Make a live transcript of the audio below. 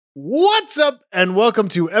What's up, and welcome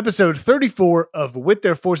to episode 34 of With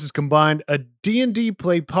Their Forces Combined, a D&D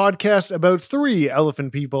play podcast about three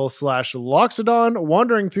elephant people / Loxodon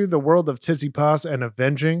wandering through the world of Tsitsipas and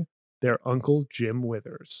avenging their Uncle Jim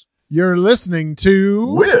Withers. You're listening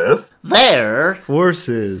to... With Their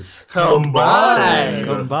Forces Combined.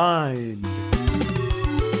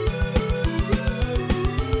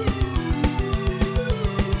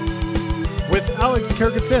 With Alex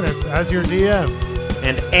Karakatsanis as your DM.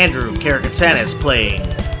 and Andrew Karakatsanis playing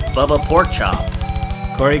Bubba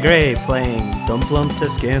Porkchop. Corey Gray playing Dumplum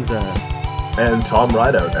Tuscanza. and Tom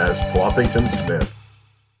Rideout as Ploppington Smith.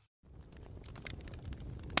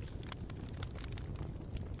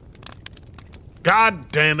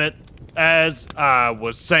 God damn it, as I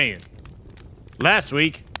was saying. Last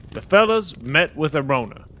week, the fellas met with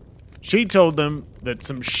Arona. She told them that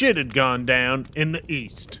some shit had gone down in the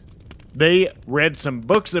east. They read some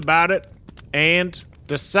books about it and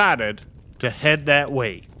decided to head that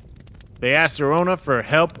way. They asked Arona for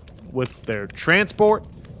help with their transport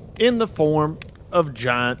in the form of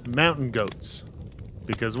giant mountain goats.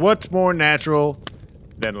 Because what's more natural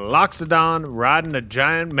than Loxodon riding a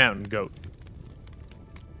giant mountain goat?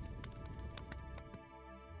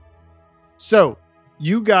 So,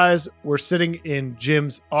 you guys were sitting in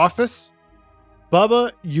Jim's office.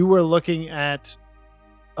 Bubba, you were looking at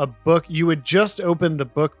a book. You had just opened the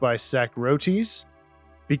book by Sacrotes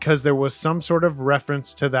because there was some sort of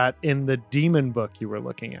reference to that in the demon book you were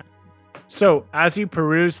looking at. So, as you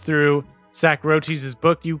peruse through Sacrotes'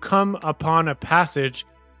 book, you come upon a passage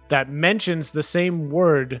that mentions the same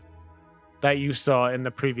word that you saw in the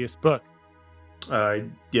previous book. I'd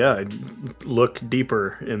look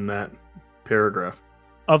deeper in that paragraph.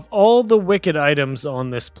 Of all the wicked items on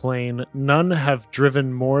this plane, none have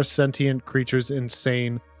driven more sentient creatures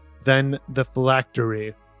insane than the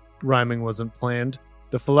phylactery. Rhyming wasn't planned.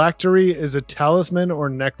 The phylactery is a talisman or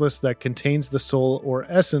necklace that contains the soul or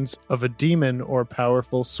essence of a demon or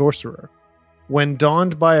powerful sorcerer. When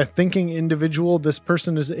donned by a thinking individual, this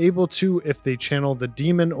person is able to, if they channel the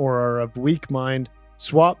demon or are of weak mind,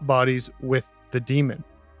 swap bodies with the demon.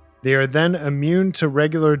 They are then immune to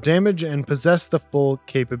regular damage and possess the full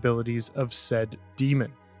capabilities of said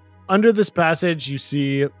demon. Under this passage, you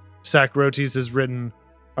see Sacrotes has written,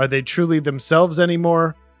 "Are they truly themselves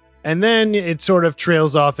anymore?" And then it sort of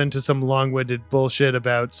trails off into some long-winded bullshit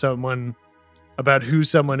about who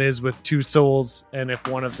someone is with two souls, and if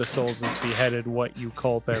one of the souls is beheaded, what you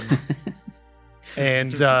call them.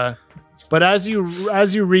 And but as you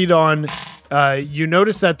read on, you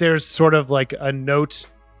notice that there's sort of like a note,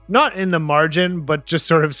 not in the margin, but just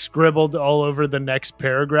sort of scribbled all over the next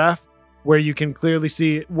paragraph, where you can clearly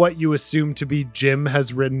see what you assume to be Jim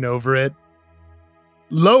has written over it.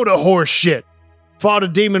 Load of horse shit. Fought a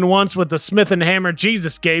demon once with the smith and hammer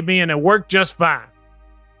Jesus gave me, and it worked just fine.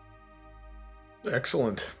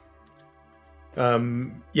 Excellent.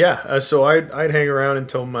 So I'd hang around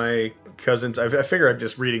until my cousins... I figure I'm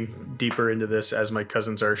just reading deeper into this as my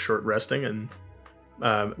cousins are short resting, and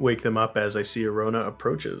wake them up as I see Arona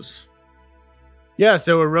approaches. Yeah,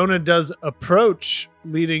 so Arona does approach,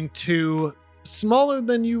 leading to smaller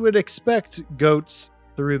than you would expect goats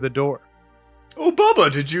through the door. Oh, Bubba,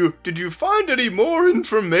 did you find any more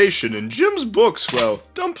information in Jim's books while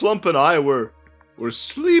Dumplump and I were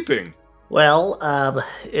sleeping? Well,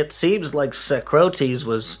 it seems like Socrates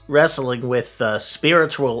was wrestling with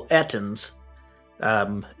spiritual etons.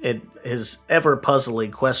 His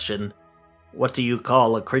ever-puzzling question, what do you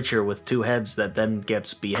call a creature with two heads that then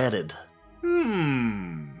gets beheaded?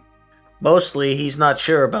 Mostly, he's not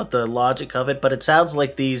sure about the logic of it, but it sounds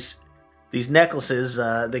like these necklaces,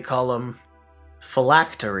 they call them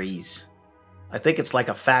phylacteries. I think it's like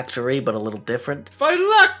a factory, but a little different.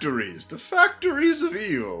 Phylacteries, the factories of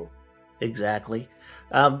evil. Exactly.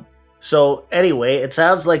 So anyway, it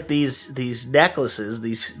sounds like these necklaces,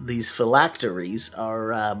 these phylacteries,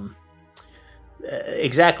 are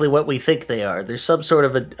exactly what we think they are. There's some sort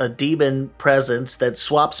of a demon presence that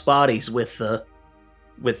swaps bodies with the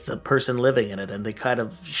person living in it, and they kind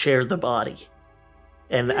of share the body.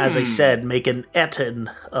 And as I said, make an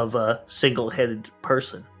eton of a single-headed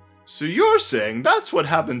person. So you're saying that's what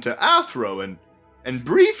happened to Athro and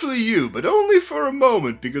briefly you, but only for a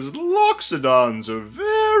moment, because Loxodons are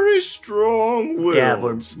very strong-willed. Yeah,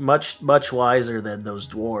 we're much, much wiser than those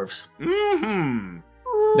dwarves.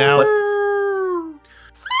 Now,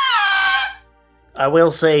 I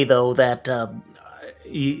will say, though, that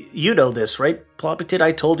you know this, right, Ploppington?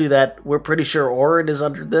 I told you that we're pretty sure Orin is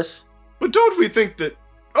under this. But don't we think that...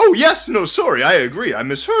 Oh, yes, no, sorry, I agree. I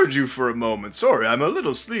misheard you for a moment. Sorry, I'm a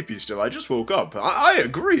little sleepy still. I just woke up. I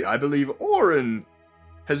agree. I believe Orin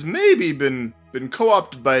has maybe been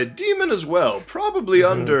co-opted by a demon as well, probably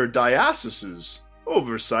under Diasis's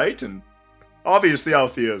oversight, and obviously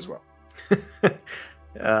Althea as well.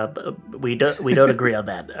 We don't agree on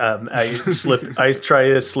that. I try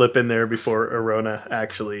to slip in there before Arona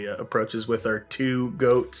actually approaches with our 2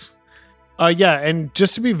 goats. Yeah, and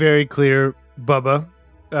just to be very clear, Bubba,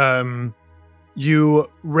 you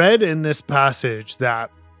read in this passage that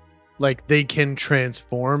like they can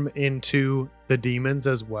transform into the demons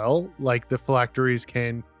as well. Like the phylacteries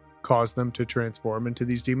can cause them to transform into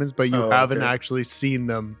these demons, but you haven't actually seen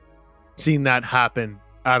that happen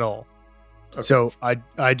at all. Okay. So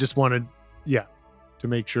I just wanted, to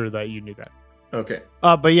make sure that you knew that. Okay.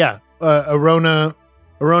 But yeah, Arona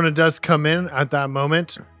does come in at that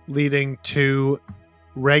moment, leading 2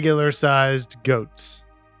 regular-sized goats.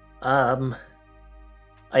 I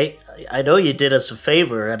know you did us a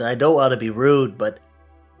favor, and I don't want to be rude, but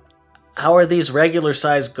how are these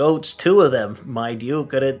regular-sized goats, 2 of them, mind you,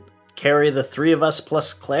 gonna carry the 3 of us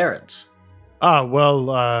plus Clarence?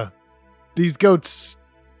 These goats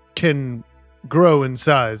can grow in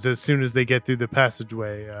size as soon as they get through the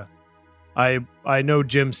passageway. I know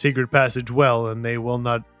Jim's secret passage well, and they will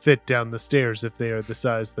not fit down the stairs if they are the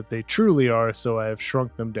size that they truly are, so I have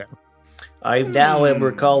shrunk them down. I now am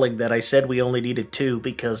recalling that I said we only needed 2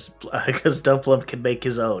 because Dumplum can make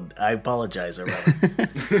his own. I apologize,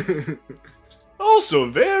 Arona. Also,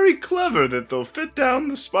 very clever that they'll fit down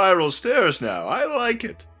the spiral stairs now. I like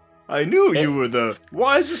it. I knew you were the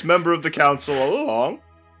wisest member of the council all along.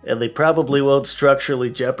 And they probably won't structurally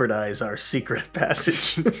jeopardize our secret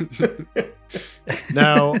passage.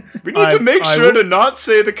 Now, we need to make sure to not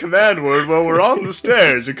say the command word while we're on the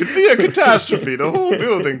stairs. It could be a catastrophe. The whole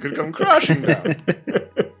building could come crashing down.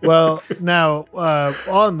 Well, now,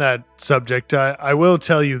 on that subject, I will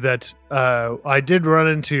tell you that I did run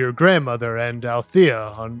into your grandmother and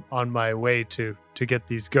Althea on my way to get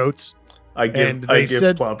these goats. I give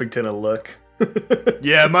Plompington a look.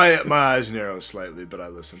 Yeah, my eyes narrow slightly, but I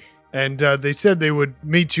listen. And they said they would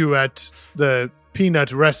meet you at the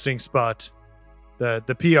peanut resting spot, the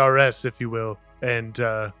PRS, if you will, and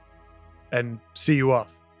see you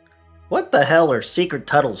off. What the hell are secret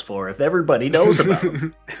tunnels for if everybody knows about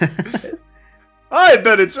them? I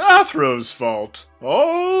bet it's Athro's fault.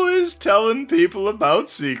 Always telling people about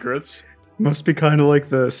secrets. Must be kind of like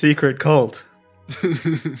the secret cult.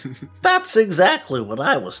 That's exactly what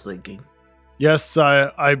I was thinking. Yes,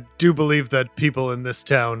 I do believe that people in this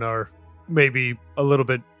town are maybe a little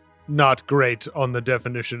bit not great on the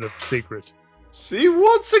definition of secret. See,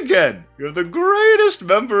 once again, you're the greatest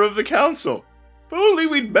member of the council. If only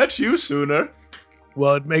we'd met you sooner.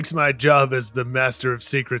 Well, it makes my job as the master of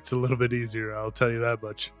secrets a little bit easier, I'll tell you that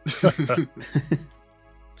much.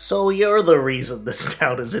 So you're the reason this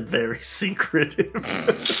town isn't very secretive.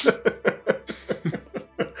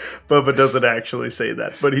 Bubba doesn't actually say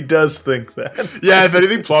that, but he does think that. Yeah, if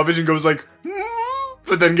anything, Plumvision goes like,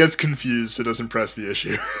 but then gets confused, so doesn't press the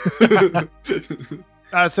issue.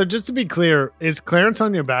 So just to be clear, is Clarence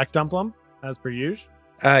on your back, Dumplum, as per usual?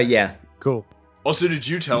 Yeah. Cool. Also, did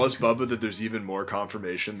you tell us, Bubba, that there's even more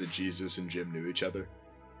confirmation that Jesus and Jim knew each other?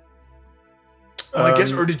 I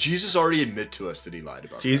guess, or did Jesus already admit to us that he lied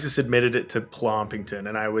about Jesus admitted it to Plompington,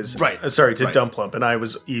 and I was... Right. Dumplump, and I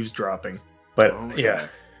was eavesdropping. But, Okay. yeah.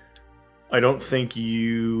 I don't think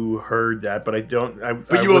you heard that, but I don't...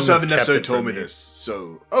 But you also haven't necessarily told me this,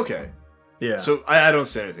 so... Okay. Yeah. So, I don't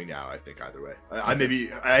say anything now, I think, either way. I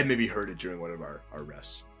maybe heard it during one of our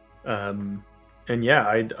rests. And yeah,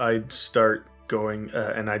 I'd start going,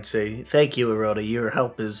 and I'd say... Thank you, Arona. Your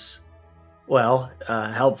help is,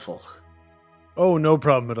 helpful. Oh, no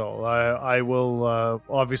problem at all. I will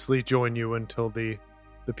obviously join you until the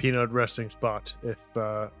peanut resting spot,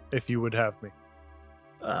 if you would have me.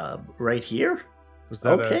 Right here? Is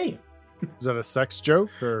that okay. Is that a sex joke?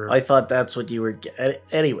 Or I thought that's what you were...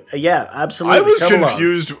 Anyway, yeah, absolutely. I was Come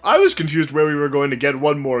confused. along. I was confused where we were going to get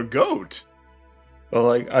one more goat.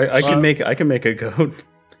 Well, I can make a goat.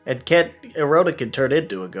 And Arona can turn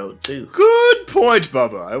into a goat, too. Good point,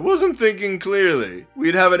 Bubba. I wasn't thinking clearly.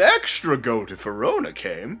 We'd have an extra goat if Arona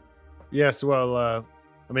came. Yes, well, I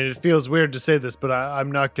mean, it feels weird to say this, but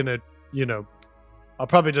I'm not gonna, I'll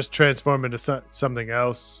probably just transform into something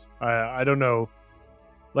else. I don't know.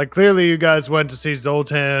 Like, clearly you guys went to see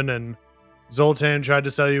Zoltan, and Zoltan tried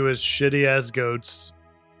to sell you his shitty-ass goats,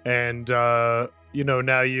 and, now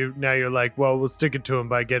you're like, well, we'll stick it to him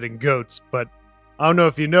by getting goats, but I don't know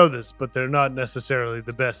if you know this, but they're not necessarily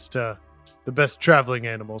the best traveling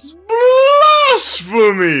animals.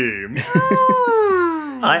 Blasphemy!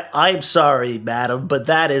 I'm sorry, madam, but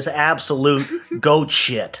that is absolute goat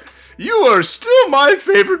shit. You are still my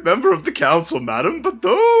favorite member of the council, madam, but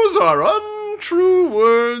those are untrue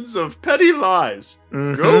words of petty lies.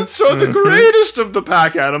 Goats are the greatest of the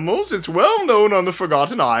pack animals. It's well known on the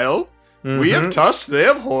Forgotten Isle. We have tusks, they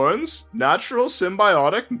have horns. Natural,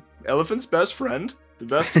 symbiotic, elephant's best friend. The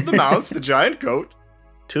best of the mounts, the giant goat.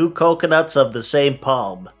 2 coconuts of the same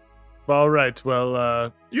palm. All right,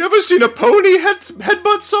 well, You ever seen a pony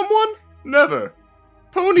headbutt someone? Never.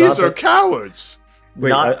 Ponies are cowards. Wait,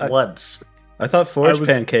 Not once. I thought forge was-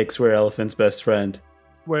 pancakes were elephant's best friend.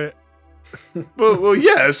 wait, Well,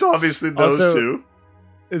 yes, obviously those Also- two.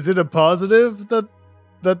 is it a positive that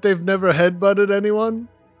they've never headbutted anyone?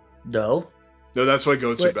 No. No, that's why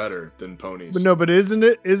goats are Wait. better than ponies. But no, but isn't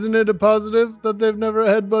it a positive that they've never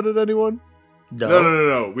headbutted anyone? No.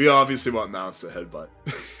 No. We obviously want mounts to headbutt.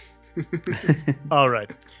 All right.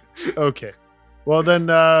 Okay. Well, then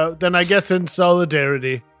I guess in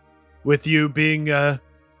solidarity with you being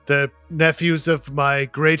the nephews of my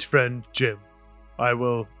great friend Jim, I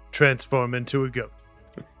will transform into a goat.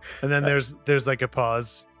 And then there's like a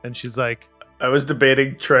pause, and she's like, I was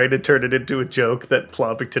debating trying to turn it into a joke that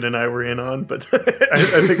Plompington and I were in on, but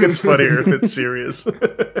I think it's funnier if it's serious.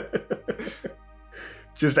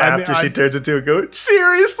 Just after she turns into a goat.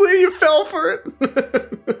 Seriously, you fell for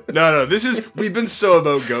it. No, we've been so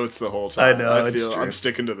about goats the whole time. I know, it's true. I'm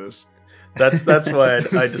sticking to this. That's why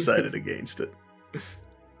I decided against it.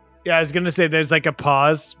 yeah, I was gonna say there's like a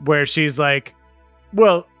pause where she's like,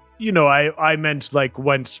 well, you know, I meant like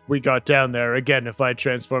once we got down there again, if I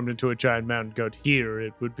transformed into a giant mountain goat here,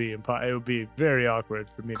 it would be it would be very awkward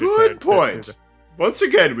for me to try Good and fit through point. Once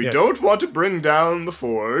again, we Yes. don't want to bring down the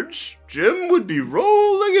forge. Jim would be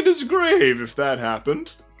rolling in his grave if that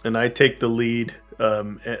happened. And I take the lead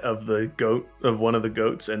of the goat, of one of the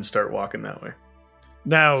goats, and start walking that way.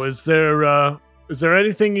 Now, is there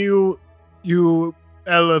anything you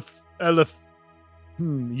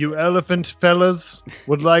elephant fellas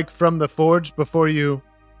would like from the forge before you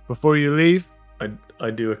leave? I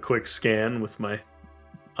do a quick scan with my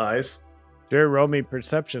eyes. Sure, roll me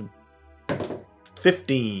perception.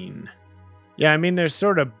 15. Yeah, I mean there's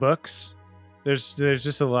sort of books. There's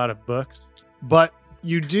just a lot of books. But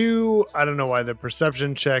you do, I don't know why the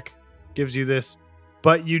perception check gives you this,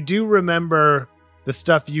 but you do remember the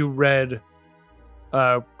stuff you read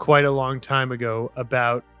quite a long time ago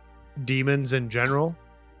about demons in general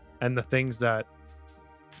and the things that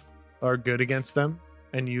are good against them,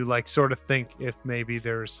 and you like sort of think if maybe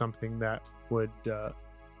there's something that would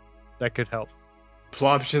that could help.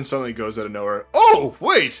 Plompton suddenly goes out of nowhere. Oh,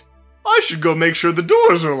 wait! I should go make sure the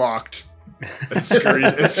doors are locked. And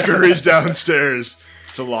scurries downstairs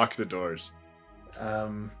to lock the doors.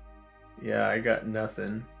 Yeah, I got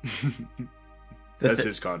nothing. That's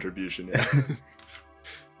his contribution, yeah.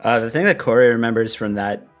 The thing that Corey remembers from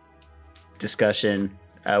that discussion,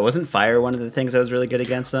 wasn't fire one of the things that was really good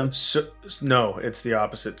against them? So no, it's the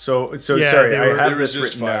opposite. So Yeah, sorry, I have They this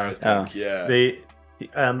resist written fire, down. I think, yeah. They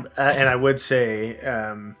and I would say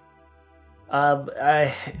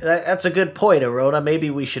That's a good point, Arona. Maybe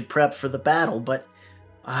we should prep for the battle, but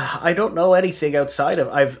I don't know anything outside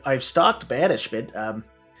of I've stocked banishment, and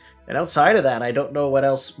outside of that, I don't know what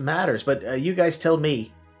else matters. But you guys tell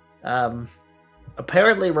me.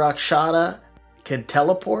 Apparently, Rakshana can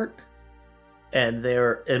teleport, and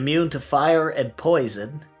they're immune to fire and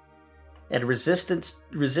poison, and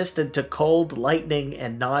resistant to cold, lightning,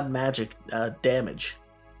 and non-magic damage,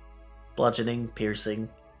 bludgeoning, piercing,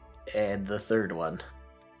 and the third one,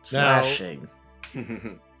 Now- slashing.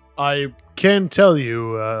 I can tell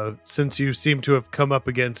you, since you seem to have come up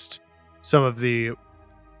against some of the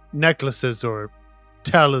necklaces or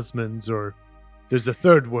talismans, or there's a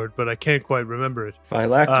third word, but I can't quite remember it.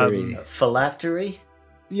 Phylactery. Phylactery?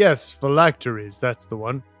 Yes, phylacteries, that's the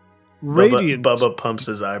one. Radiant. Bubba pumps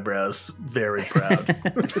his eyebrows, very proud.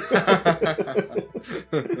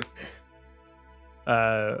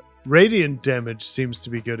 Radiant damage seems to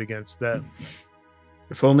be good against them.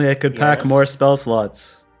 If only I could pack Yes. more spell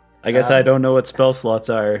slots. I guess I don't know what spell slots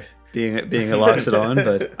are, being a Loxodon,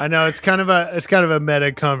 but I know it's kind of a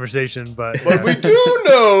meta conversation, but But we do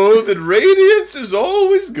know that radiance is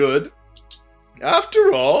always good.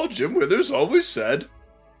 After all, Jim Withers always said,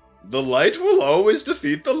 the light will always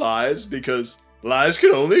defeat the lies, because lies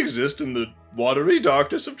can only exist in the watery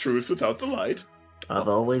darkness of truth without the light. I've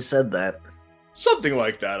always said that. Something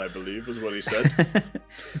like that, I believe, is what he said.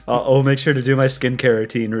 I'll make sure to do my skincare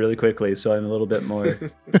routine really quickly, so I'm a little bit more.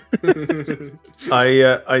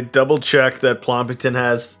 I double check that Plompington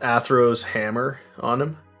has Athro's hammer on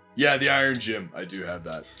him. Yeah, the Iron Gym. I do have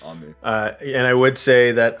that on me. And I would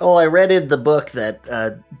say that Oh, I read in the book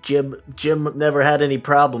that Jim never had any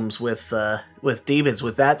problems with demons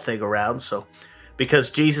with that thing around. So, because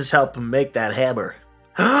Jesus helped him make that hammer.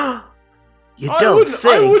 You don't I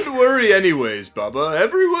think? wouldn't worry anyways, Bubba.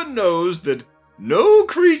 Everyone knows that no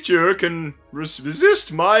creature can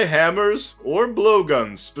resist my hammers or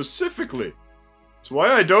blowguns specifically. That's why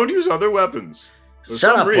I don't use other weapons. For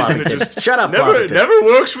Shut some up, reason, it Blockington. just Shut up, never Blockington.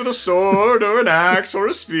 works with a sword or an axe or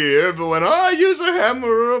a spear, but when I use a hammer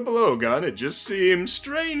or a blowgun, it just seems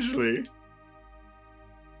strangely.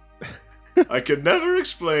 I could never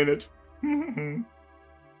explain it.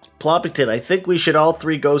 Ploppington, I think we should all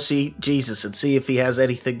three go see Jesus and see if he has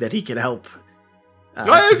anything that he can help. I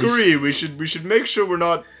 'Cause he's- agree. We should make sure we're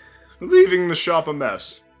not leaving the shop a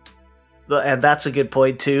mess. And that's a good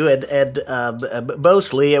point too. And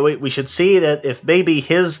mostly, we should see that if maybe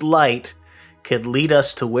his light could lead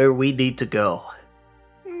us to where we need to go.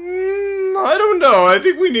 I don't know. I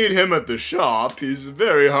think we need him at the shop. He's a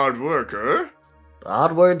very hard worker.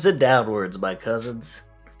 Onwards and downwards, my cousins.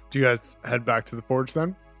 Do you guys head back to the forge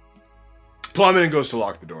then? Plummet goes to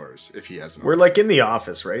lock the doors if he hasn't. we're like in the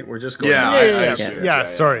office, right? We're just going. Yeah, Yeah, I yeah, assume. yeah.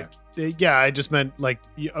 Sorry. Yeah, I just meant like.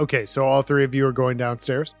 Okay, so all three of you are going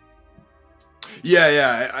downstairs.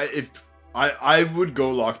 Yeah. I would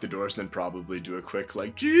go lock the doors and then probably do a quick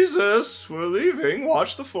like Jesus, we're leaving.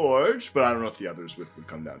 Watch the forge. But I don't know if the others would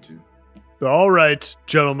come down too. All right,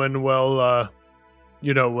 gentlemen. Well,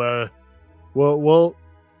 we'll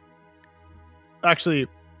actually,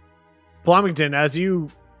 Plumington, as you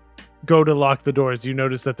go to lock the doors, you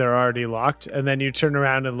notice that they're already locked, and then you turn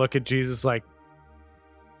around and look at Jesus like,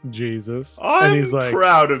 Jesus, and I'm he's like,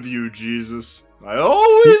 proud of you, Jesus. I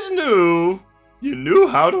always knew you knew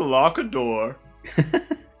how to lock a door.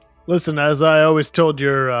 listen, as I always told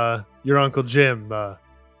your Uncle Jim, a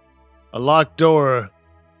locked door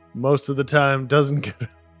most of the time doesn't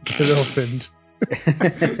get opened.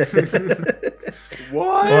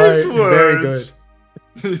 Wise Very words.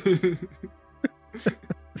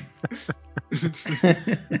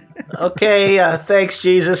 Okay, thanks,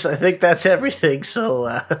 Jesus. I think that's everything. So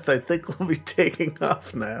I think we'll be taking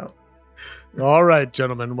off now. All right,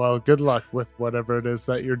 gentlemen. Well, good luck with whatever it is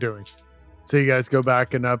that you're doing. So you guys go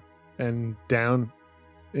back and up and down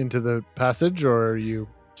into the passage, or are you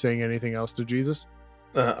saying anything else to Jesus?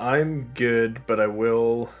 I'm good, but I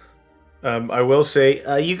will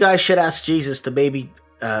say You guys should ask Jesus to maybe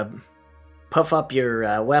puff up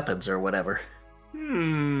your weapons or whatever.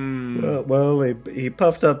 Well, he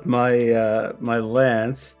puffed up my my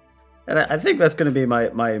lance, and I think that's going to be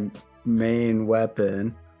my main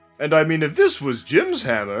weapon. And I mean, if this was Jim's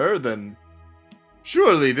hammer, then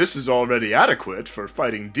surely this is already adequate for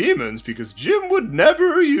fighting demons, because Jim would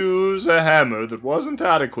never use a hammer that wasn't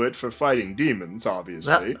adequate for fighting demons,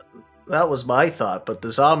 obviously. That was my thought, but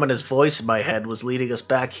this ominous voice in my head was leading us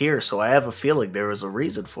back here, so I have a feeling there is a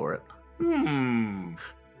reason for it.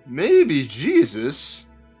 Maybe Jesus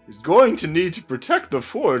is going to need to protect the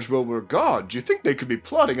forge while we're gone. Do you think they could be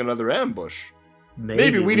plotting another ambush?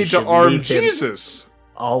 Maybe we need to should arm leave him Jesus.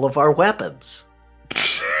 all of our weapons.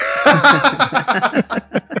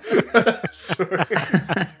 Sorry.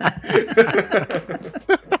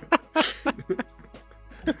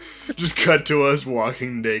 Just cut to us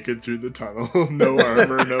walking naked through the tunnel. No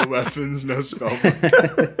armor, no weapons, no spellbook.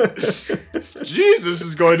 Jesus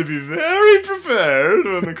is going to be very prepared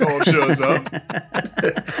when the call shows up.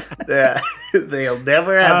 Yeah, they'll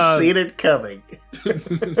never have seen it coming.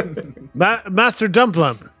 Master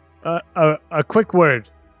Dumplum, a quick word.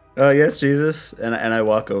 Yes, Jesus, and I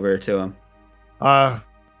walk over to him.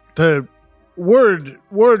 The word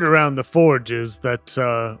around the forge is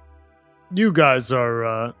that you guys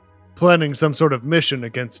are planning some sort of mission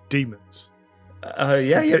against demons.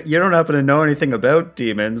 Yeah, you don't happen to know anything about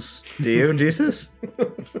demons, do you, Jesus?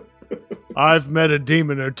 I've met a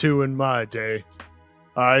demon or two in my day.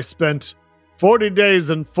 I spent 40 days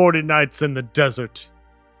and 40 nights in the desert,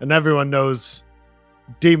 and everyone knows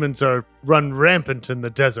demons are run rampant in the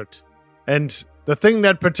desert. And the thing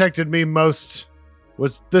that protected me most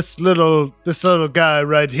was this little guy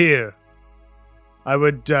right here. I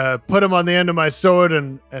would put him on the end of my sword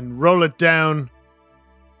and roll it down,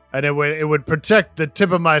 and it would protect the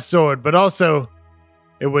tip of my sword, but also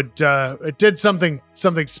it did something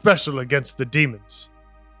special against the demons.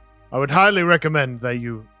 I would highly recommend that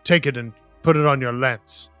you take it and put it on your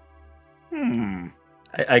lance.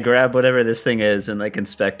 I grab whatever this thing is and like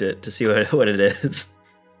inspect it to see what it is.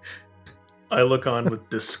 I look on with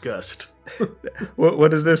disgust.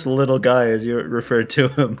 What is this little guy, as you referred to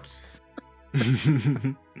him?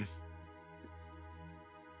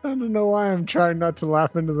 I don't know why I'm trying not to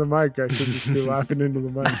laugh into the mic. I should just be laughing into the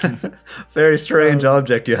mic. Very strange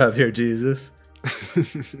object you have here, Jesus.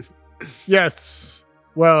 Yes.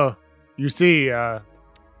 Well, you see,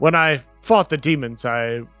 when I fought the demons,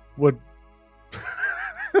 I would...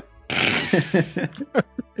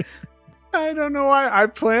 I don't know why I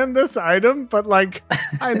planned this item, but like,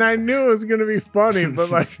 and I knew it was going to be funny, but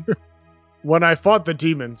like, when I fought the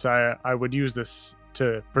demons, I would use this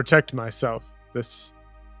to protect myself. This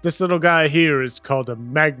little guy here is called a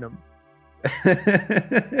magnum.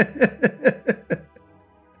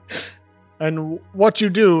 And what you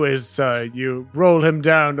do is you roll him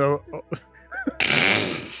down.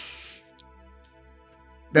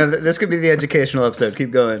 Now, this could be the educational episode.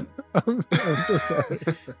 Keep going. I'm so sorry.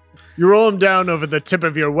 You roll him down over the tip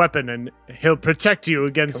of your weapon, and he'll protect you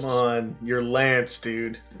against. Come on, your lance,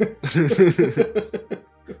 dude.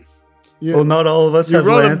 Yeah. Well, not all of us You have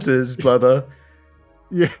roll him- lances, Bubba.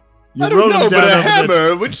 Yeah. You I don't roll know, him but down a over the-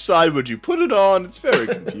 hammer, which side would you put it on? It's very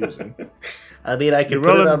confusing. I mean, I You could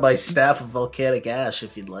roll put it him- on my staff of volcanic ash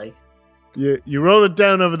if you'd like. You roll it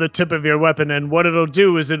down over the tip of your weapon, and what it'll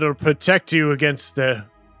do is it'll protect you against the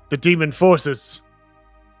demon forces,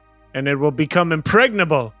 and it will become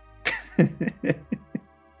impregnable.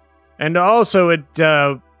 And also, it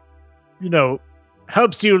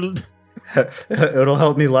helps you. It'll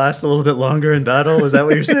help me last a little bit longer in battle. Is that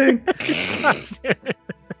what you're saying?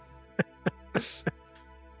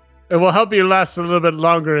 It will help you last a little bit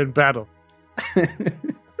longer in battle,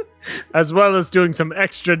 as well as doing some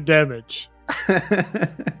extra damage.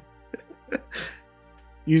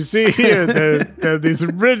 You see here, there are these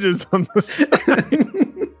ridges on the side.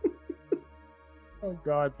 Oh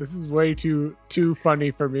god, this is way too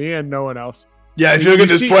funny for me and no one else. Yeah, I feel like You at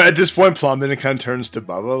this see- point, Plum then it kind of turns to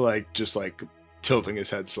Bubba, like just like tilting his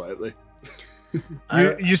head slightly.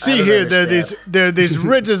 You see here, there are these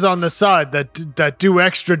ridges on the side that do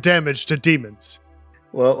extra damage to demons.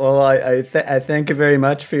 Well, I thank you very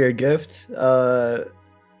much for your gift.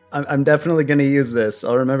 I'm definitely going to use this.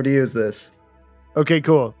 I'll remember to use this. Okay,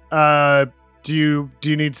 cool. Do you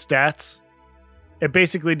need stats? It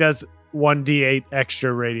basically does 1d8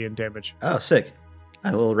 extra radiant damage. Oh, sick.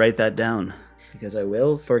 I will write that down because I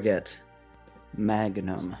will forget.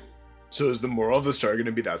 Magnum. So is the moral of the story going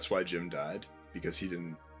to be that's why Jim died? Because he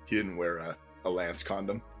didn't wear a lance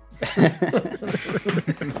condom?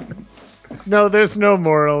 No, there's no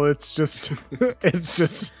moral. It's just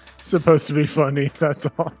supposed to be funny. That's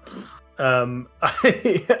all. I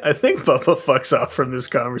think Bubba fucks off from this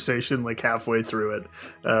conversation like halfway through it,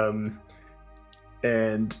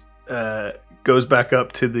 and goes back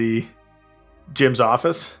up to the Jim's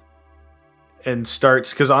office and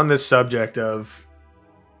starts, because on this subject of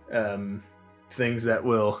things that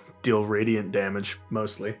will deal radiant damage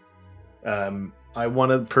mostly, I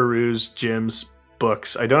want to peruse Jim's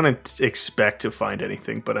books. I don't expect to find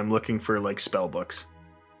anything, but I'm looking for like spell books.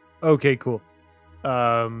 Okay, cool.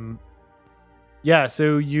 Yeah,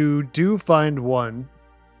 so you do find one,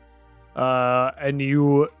 and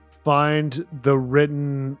you find the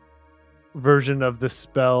written version of the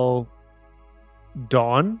spell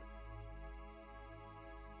Dawn.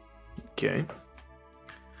 Okay.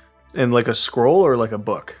 And like a scroll or like a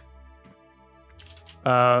book?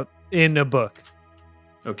 In a book.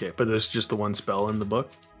 Okay, but there's just the one spell in the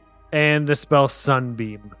book? And the spell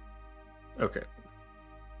Sunbeam. Okay.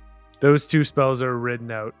 Those two spells are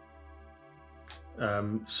written out.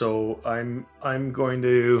 So I'm going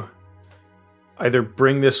to either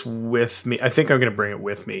bring this with me. I think I'm going to bring it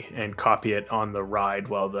with me and copy it on the ride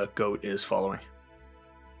while the goat is following.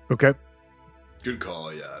 Okay. Good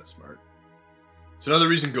call. Yeah, that's smart. It's another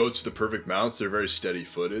reason goats are the perfect mounts. They're very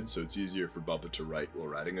steady-footed, so it's easier for Bubba to ride while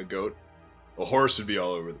riding a goat. A horse would be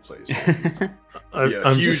all over the place. Yeah,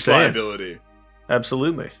 I'm huge just saying. liability.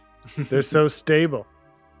 Absolutely. They're so stable.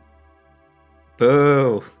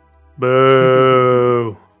 Boo.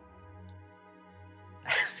 Boo.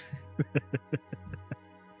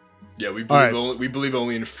 Yeah, we All right. believe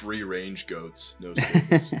only in free-range goats. No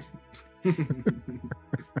stables.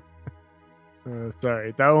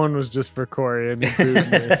 Sorry, that one was just for Corey and he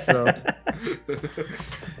booed me, so.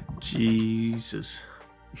 Jesus.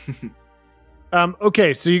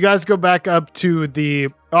 Okay, so you guys go back up to the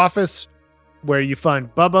office where you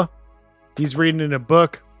find Bubba. He's reading in a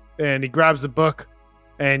book, and he grabs a book,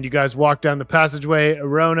 and you guys walk down the passageway.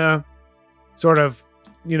 Arona sort of,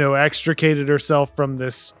 extricated herself from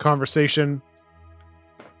this conversation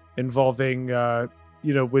involving,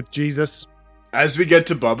 with Jesus. As we get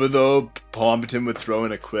to Bubba, though, Palmerton would throw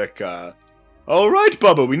in a quick, all right,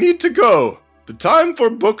 Bubba, we need to go. The time for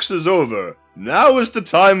books is over. Now is the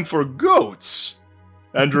time for goats.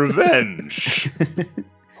 and revenge.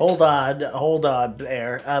 Hold on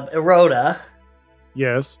there. Erota,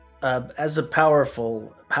 Yes. as a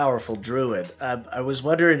powerful druid, I was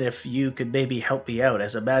wondering if you could maybe help me out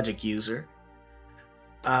as a magic user.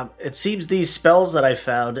 It seems these spells that I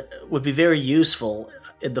found would be very useful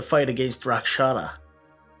in the fight against Rakshana.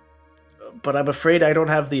 But I'm afraid I don't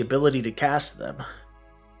have the ability to cast them.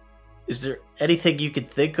 Is there anything you could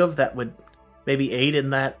think of that would maybe aid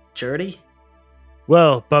in that journey?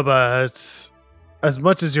 Well, Bubba, it's as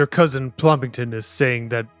much as your cousin Plumpington is saying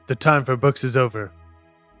that the time for books is over.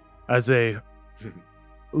 As a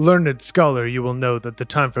learned scholar, you will know that the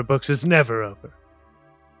time for books is never over.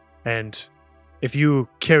 And if you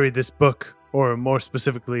carry this book, or more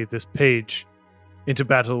specifically this page, into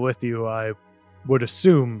battle with you, I would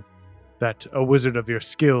assume that a wizard of your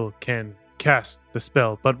skill can cast the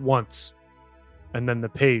spell but once, and then the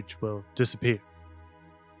page will disappear.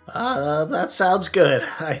 That sounds good.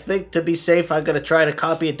 I think to be safe, I'm gonna try to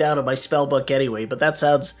copy it down in my spellbook anyway. But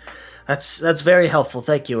that's very helpful.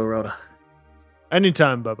 Thank you, Erota.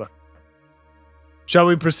 Anytime, Bubba. Shall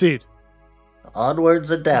we proceed?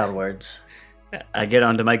 Onwards and downwards. I get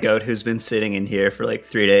onto my goat who's been sitting in here for like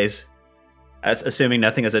 3 days. Assuming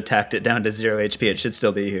nothing has attacked it down to 0 HP, it should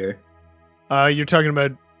still be here. You're talking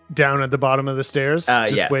about down at the bottom of the stairs?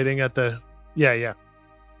 Just yeah. waiting at the... Yeah.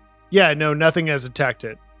 Yeah, no, nothing has attacked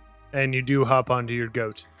it. And you do hop onto your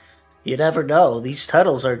goat. You never know. These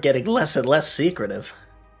tunnels are getting less and less secretive.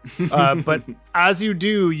 But as you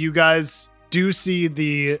do, you guys do see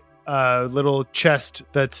the little chest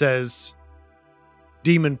that says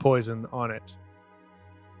demon poison on it.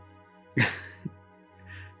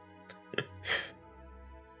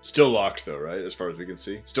 Still locked though, right? As far as we can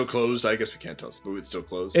see. Still closed. I guess we can't tell, but it's still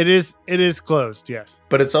closed. It is closed, yes.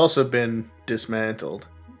 But it's also been dismantled.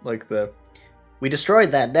 We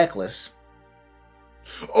destroyed that necklace.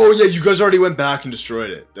 Oh yeah, you guys already went back and destroyed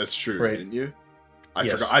it. That's true, Right. didn't you?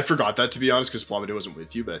 Yes. I forgot that, to be honest, because Plummeted wasn't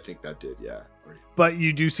with you, but I think that did, yeah. But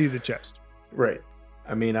you do see the chest. Right.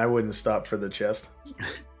 I mean, I wouldn't stop for the chest.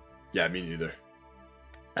 Yeah, me neither.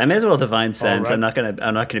 I may as well divine sense. right. I'm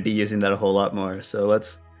not gonna be using that a whole lot more. So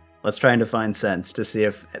let's try and define sense to see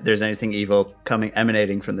if there's anything evil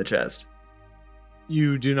emanating from the chest.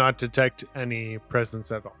 You do not detect any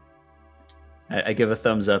presence at all. I give a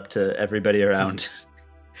thumbs up to everybody around.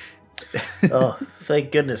 Oh,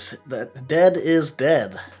 thank goodness. That dead is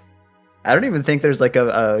dead. I don't even think there's like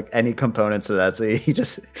any components to that. So you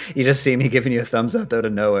just see me giving you a thumbs up out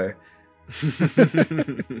of nowhere.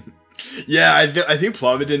 Yeah, I think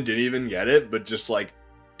Plummeted didn't even get it, but just like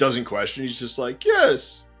doesn't question. He's just like,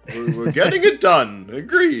 yes, we're getting it done.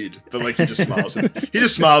 Agreed. But like he just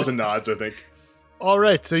smiles and nods, I think. All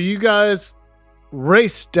right, so you guys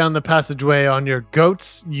race down the passageway on your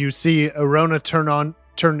goats. You see Arona turn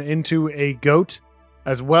into a goat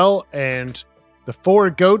as well, and the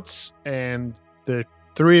 4 goats and the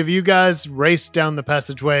 3 of you guys race down the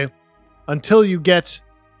passageway until you get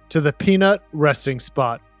to the peanut resting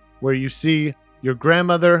spot, where you see your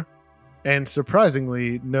grandmother and,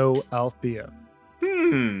 surprisingly, no Althea.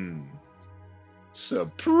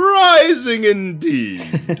 Surprising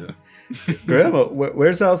indeed. Grandma,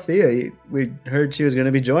 where's Althea? We heard she was going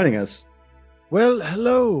to be joining us. Well,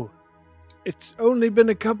 hello. It's only been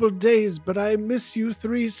a couple days, but I miss you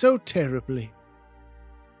 3 so terribly.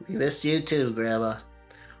 We miss you too, Grandma.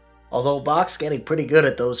 Although Bach's getting pretty good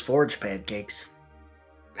at those forge pancakes.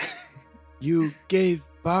 You gave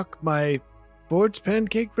Bach my forge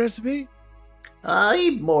pancake recipe? He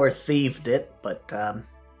more thieved it, but,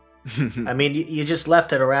 I mean, you just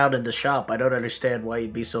left it around in the shop. I don't understand why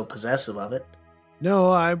you'd be so possessive of it. No,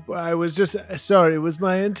 I was just sorry. It was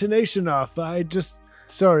my intonation off.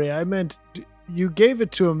 Sorry. I meant you gave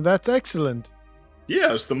it to him. That's excellent.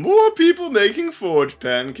 Yes, the more people making forge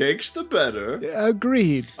pancakes, the better.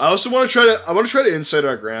 Agreed. I also want to try to insight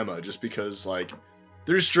our grandma, just because like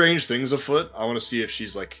there's strange things afoot. I want to see if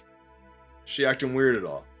she's she acting weird at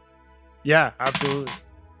all. Yeah, absolutely.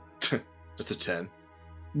 That's a 10.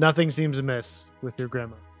 Nothing seems amiss with your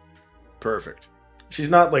grandma. Perfect. She's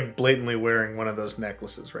not like blatantly wearing one of those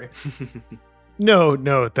necklaces, right? No,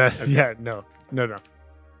 that Okay. yeah, no.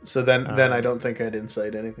 So then I don't think I'd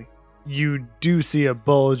insight anything. You do see a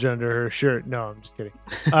bulge under her shirt. No, I'm just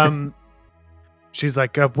kidding. She's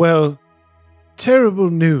like, well, terrible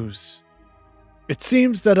news. It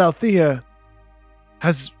seems that Althea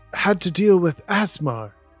has had to deal with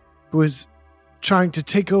Asmar, who is trying to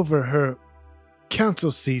take over her council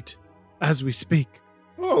seat as we speak.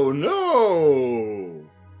 Oh no!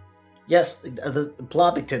 Yes, the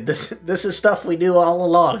Ploppington, this is stuff we knew all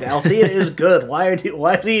along. Althea is good. Why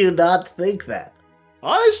do you not think that?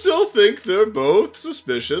 I still think they're both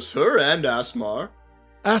suspicious, her and Asmar.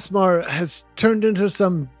 Asmar has turned into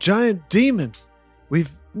some giant demon.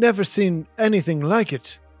 We've never seen anything like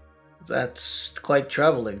it. That's quite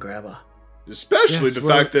troubling, Grandma. Especially Yes, the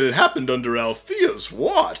well- fact that it happened under Althea's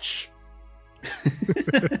watch.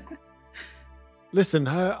 Listen,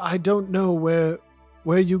 I don't know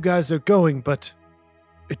where you guys are going, but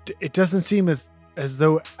it doesn't seem as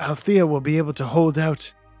though Althea will be able to hold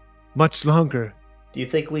out much longer. Do you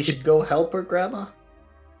think we should go help her, Grandma?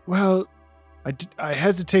 Well, I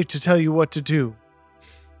hesitate to tell you what to do,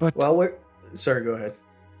 but Well, sorry, go ahead.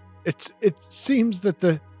 it seems that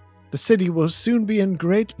the city will soon be in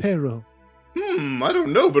great peril. I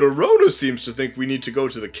don't know, but Arona seems to think we need to go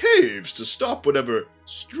to the caves to stop whatever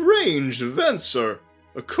strange events are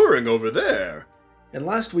occurring over there. And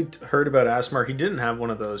last we heard about Asmar, he didn't have one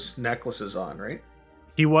of those necklaces on, right?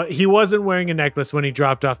 He wasn't wearing a necklace when he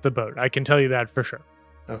dropped off the boat. I can tell you that for sure.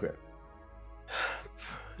 Okay.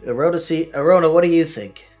 Arona, what do you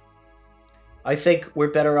think? I think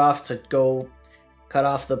we're better off to go cut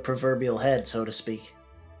off the proverbial head, so to speak.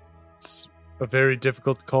 It's a very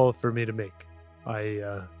difficult call for me to make.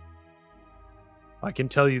 I can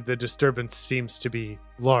tell you the disturbance seems to be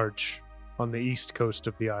large on the east coast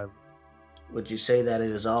of the island. Would you say that it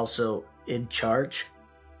is also in charge?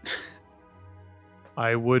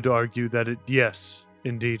 I would argue that it, yes,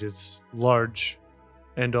 indeed, is large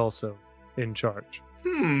and also in charge.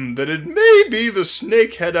 Then it may be the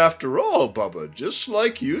snakehead after all, Bubba, just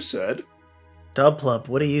like you said. Dumplump,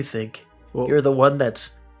 what do you think? Well, You're the one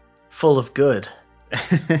that's full of good.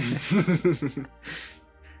 I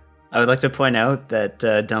would like to point out that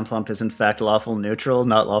Dumplump is in fact lawful neutral,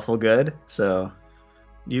 not lawful good. So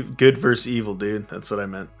you good versus evil, dude. That's what I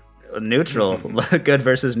meant. neutral, good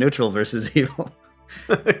versus neutral versus evil.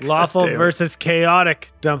 Lawful God damn it. versus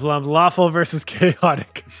chaotic, Dumplump. Lawful versus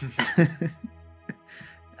chaotic.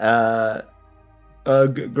 Grandma,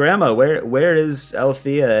 where is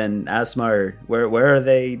Althea and Asmar? Where are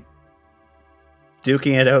they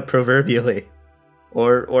duking it out proverbially,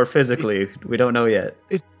 or physically? We don't know yet.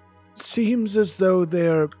 Seems as though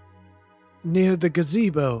they're near the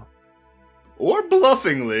gazebo. Or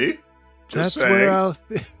bluffingly. Just That's saying. where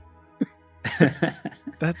Althea.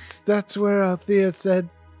 That's where Althea said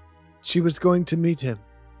she was going to meet him.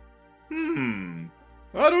 I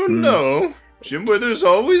don't know. Jim Withers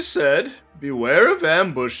always said, beware of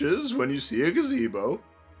ambushes when you see a gazebo.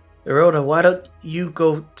 Arona, why don't you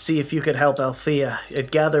go see if you can help Althea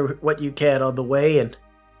and gather what you can on the way, and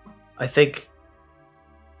I think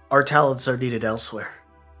our talents are needed elsewhere.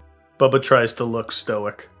 Bubba tries to look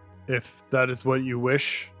stoic. If that is what you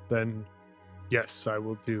wish, then yes, I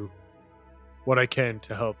will do what I can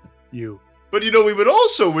to help you. But we would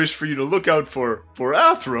also wish for you to look out for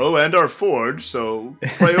Athro and our forge, so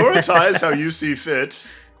prioritize how you see fit.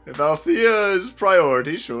 If Althea is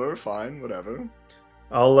priority, sure, fine, whatever.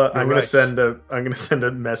 I'm gonna right. send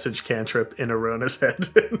a message cantrip in Arona's head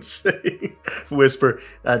and say, whisper.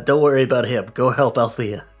 Don't worry about him. Go help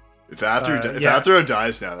Althea. If Athro yeah.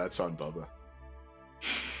 dies now, that's on Bubba.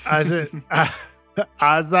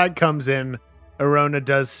 As that comes in, Arona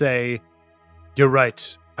does say, "You're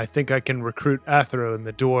right. I think I can recruit Athro and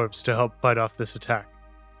the dwarves to help fight off this attack."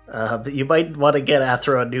 But you might want to get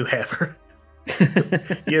Athro a new hammer.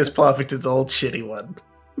 He has Ploffington's old shitty one.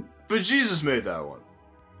 But Jesus made that one.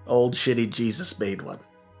 Old shitty Jesus made one.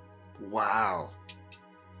 Wow.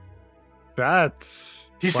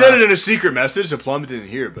 He Said it in a secret message that Plum didn't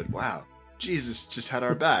hear, but wow. Jesus just had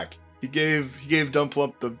our back. He gave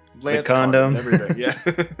Dumplump the lance condom. and everything. Yeah.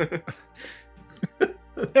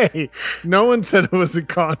 Hey, no one said it was a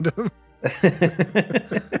condom.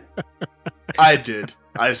 I did.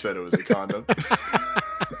 I said it was a condom.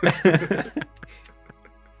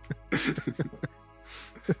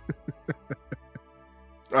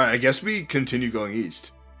 Alright, I guess we continue going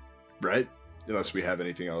east. Right? Unless we have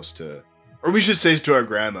anything else to... Or we should say to our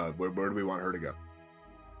grandma, where do we want her to go?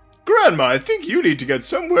 Grandma, I think you need to get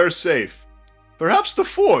somewhere safe. Perhaps the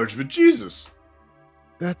forge with Jesus.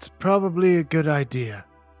 That's probably a good idea.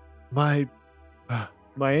 My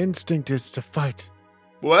instinct is to fight.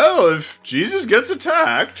 Well, if Jesus gets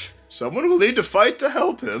attacked, someone will need to fight to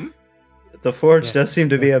help him. The forge Yes, does seem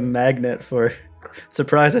to be a magnet for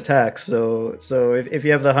surprise attacks. So if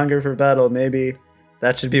you have the hunger for battle, maybe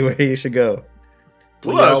that should be where you should go.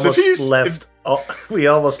 Plus, if he's... We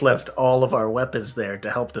almost left all of our weapons there to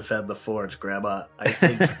help defend the forge, Grandma. I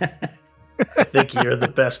think you're the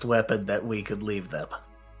best weapon that we could leave them.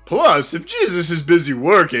 Plus, if Jesus is busy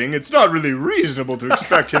working, it's not really reasonable to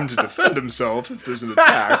expect him to defend himself if there's an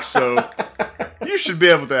attack, so you should be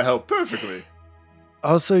able to help perfectly.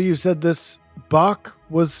 Also, you said this Bach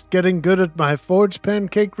was getting good at my forge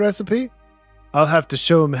pancake recipe? I'll have to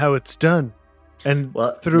show him how it's done. And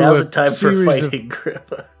Well, through now's a the time for series fighting,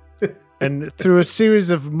 Grandpa. and through a series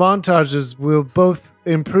of montages, we'll both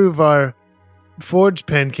improve our forge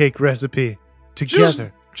pancake recipe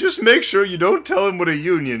together. Just make sure you don't tell him what a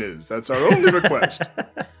union is. That's our only request.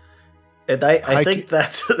 And I think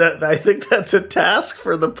that's a task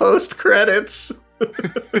for the post credits.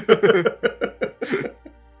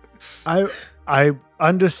 I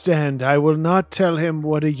understand. I will not tell him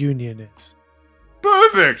what a union is.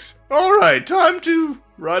 Perfect. All right, time to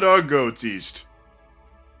ride our goats east.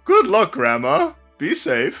 Good luck, Grandma. Be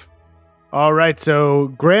safe. All right, so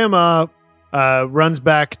Grandma runs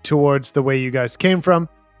back towards the way you guys came from.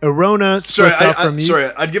 Arona splits off from you. Sorry,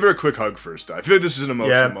 I'd give her a quick hug first. I feel like this is an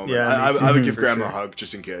emotional moment. me I would give for Grandma sure. a hug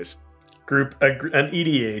just in case. An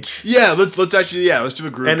EDH. Yeah, let's actually let's do a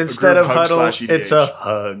group. And instead of hug huddle, /EDH. it's a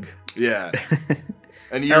hug. Yeah.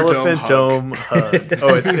 An ear Elephant dome dome hug.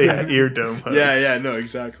 Oh, it's ear dome hug. Yeah, no,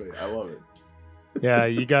 exactly. I love it. Yeah,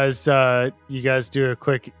 you guys do a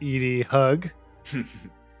quick Edie hug.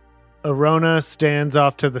 Arona stands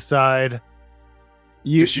off to the side.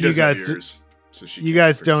 She doesn't guys have ears, so she you can't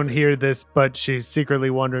guys don't participate. hear this, but she's secretly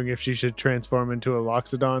wondering if she should transform into a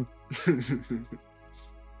Loxodon.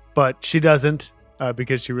 But she doesn't,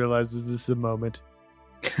 because she realizes this is a moment.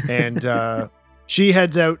 And she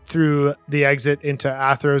heads out through the exit into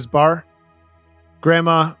Athro's bar.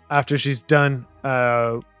 Grandma, after she's done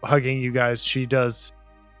hugging you guys, she does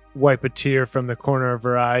wipe a tear from the corner of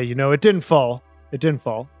her eye. You know, it didn't fall,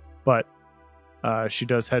 but she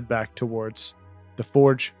does head back towards the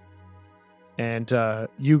forge. And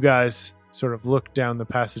you guys sort of look down the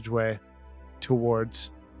passageway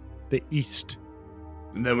towards the east.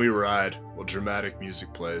 And then we ride while dramatic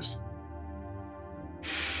music plays.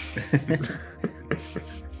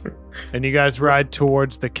 And you guys ride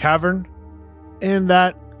towards the cavern. And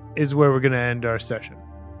that is where we're going to end our session.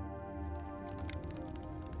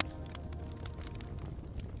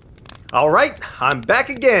 All right, I'm back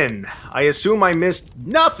again. I assume I missed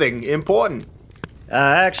nothing important.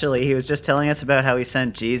 Actually, he was just telling us about how he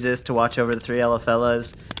sent Jesus to watch over the three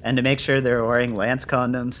Eliphelas and to make sure they're wearing Lance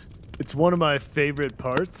condoms. It's one of my favorite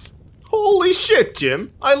parts. Holy shit, Jim.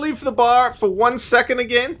 I leave the bar for 1 second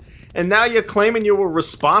again, and now you're claiming you were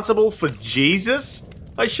responsible for Jesus?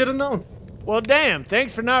 I should have known. Well, damn,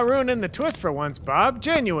 thanks for not ruining the twist for once, Bob.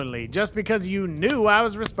 Genuinely, just because you knew I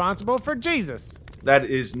was responsible for Jesus. That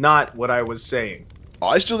is not what I was saying.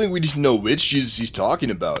 I still think we need to know which Jesus he's talking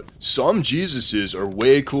about. Some Jesuses are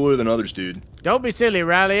way cooler than others, dude. Don't be silly,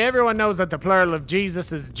 Riley. Everyone knows that the plural of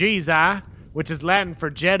Jesus is Jezi, which is Latin for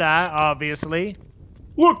Jedi, obviously.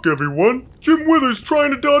 Look, everyone, Jim Withers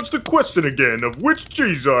trying to dodge the question again of which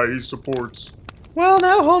Jezi he supports. Well,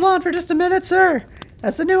 now hold on for just a minute, sir.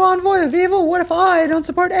 As the new envoy of evil, what if I don't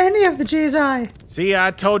support any of the Jezi? See,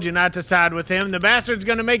 I told you not to side with him. The bastard's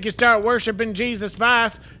gonna make you start worshiping Jesus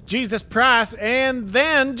Vice, Jesus Price, and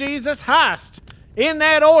then Jesus Heist. In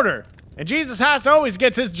that order. And Jesus Heist always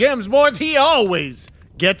gets his gems, boys. He always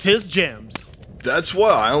gets his gems. That's why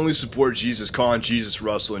I only support Jesus Con, Jesus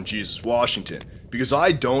Russell, and Jesus Washington. Because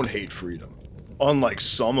I don't hate freedom. Unlike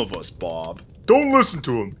some of us, Bob. Don't listen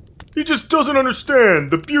to him. He just doesn't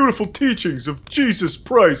understand the beautiful teachings of Jesus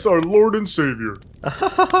Price, our Lord and Savior.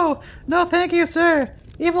 Oh, no thank you, sir.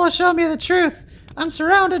 Evil has shown me the truth. I'm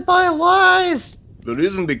surrounded by lies. That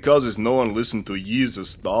isn't because no one listened to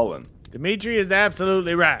Jesus Stalin. Dimitri is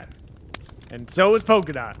absolutely right. And so is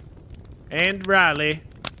Polka Dot. And Riley.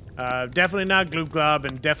 Definitely not Gloop Glob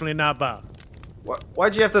and definitely not Bob.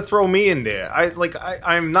 Why'd you have to throw me in there?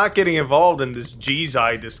 I'm not getting involved in this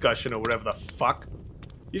Jezi discussion or whatever the fuck.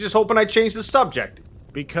 You're just hoping I change the subject.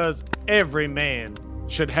 Because every man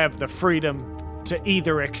should have the freedom to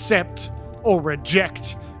either accept or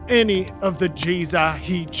reject any of the Jezi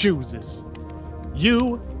he chooses.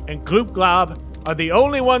 You and Gloop Glob are the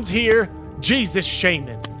only ones here Jesus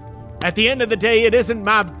shaming. At the end of the day, it isn't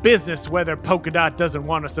my business whether Polka Dot doesn't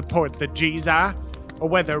want to support the Jezi, or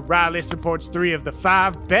whether Riley supports 3 of the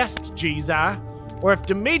 5 best Jezi, or if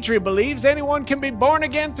Dimitri believes anyone can be born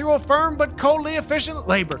again through a firm but coldly efficient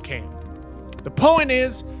labor camp. The point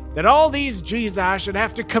is that all these Jezi should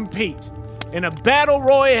have to compete in a battle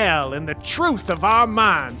royale in the truth of our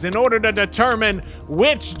minds in order to determine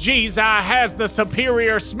which Jezi has the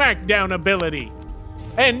superior smackdown ability.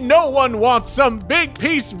 And no one wants some big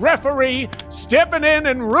piece referee stepping in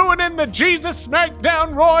and ruining the Jesus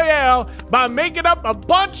Smackdown Royale by making up a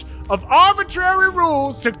bunch of arbitrary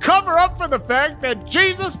rules to cover up for the fact that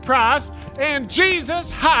Jesus Price and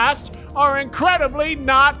Jesus Heist are incredibly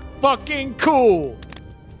not fucking cool.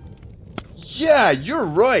 Yeah, you're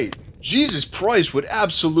right. Jesus Price would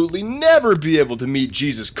absolutely never be able to meet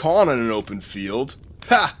Jesus Con on an open field.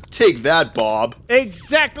 Ha! Take that, Bob.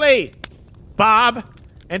 Exactly, Bob.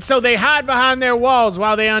 And so they hide behind their walls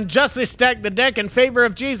while they unjustly stack the deck in favor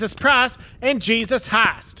of Jesus Price and Jesus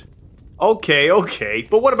Heist. Okay,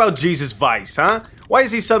 but what about Jesus Vice, huh? Why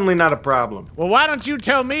is he suddenly not a problem? Well, why don't you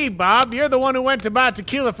tell me, Bob? You're the one who went to buy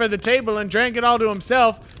tequila for the table and drank it all to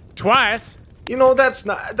himself twice. You know, that's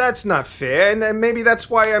not fair, and maybe that's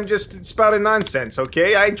why I'm just spouting nonsense,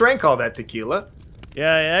 okay? I drank all that tequila.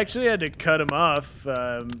 Yeah, I actually had to cut him off.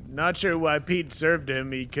 Not sure why Pete served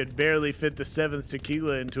him. He could barely fit the 7th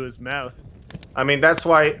tequila into his mouth. I mean, that's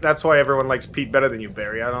why everyone likes Pete better than you,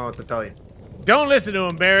 Barry. I don't know what to tell you. Don't listen to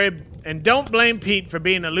him, Barry, and don't blame Pete for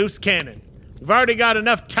being a loose cannon. We've already got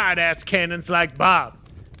enough tight-ass cannons like Bob.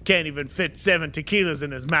 Can't even fit 7 tequilas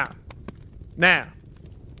in his mouth. Now,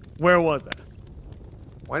 where was I?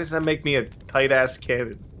 Why does that make me a tight-ass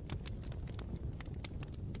cannon?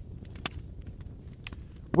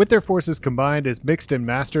 With Their Forces Combined is mixed and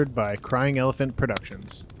mastered by Crying Elephant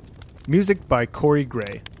Productions. Music by Corey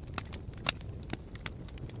Gray.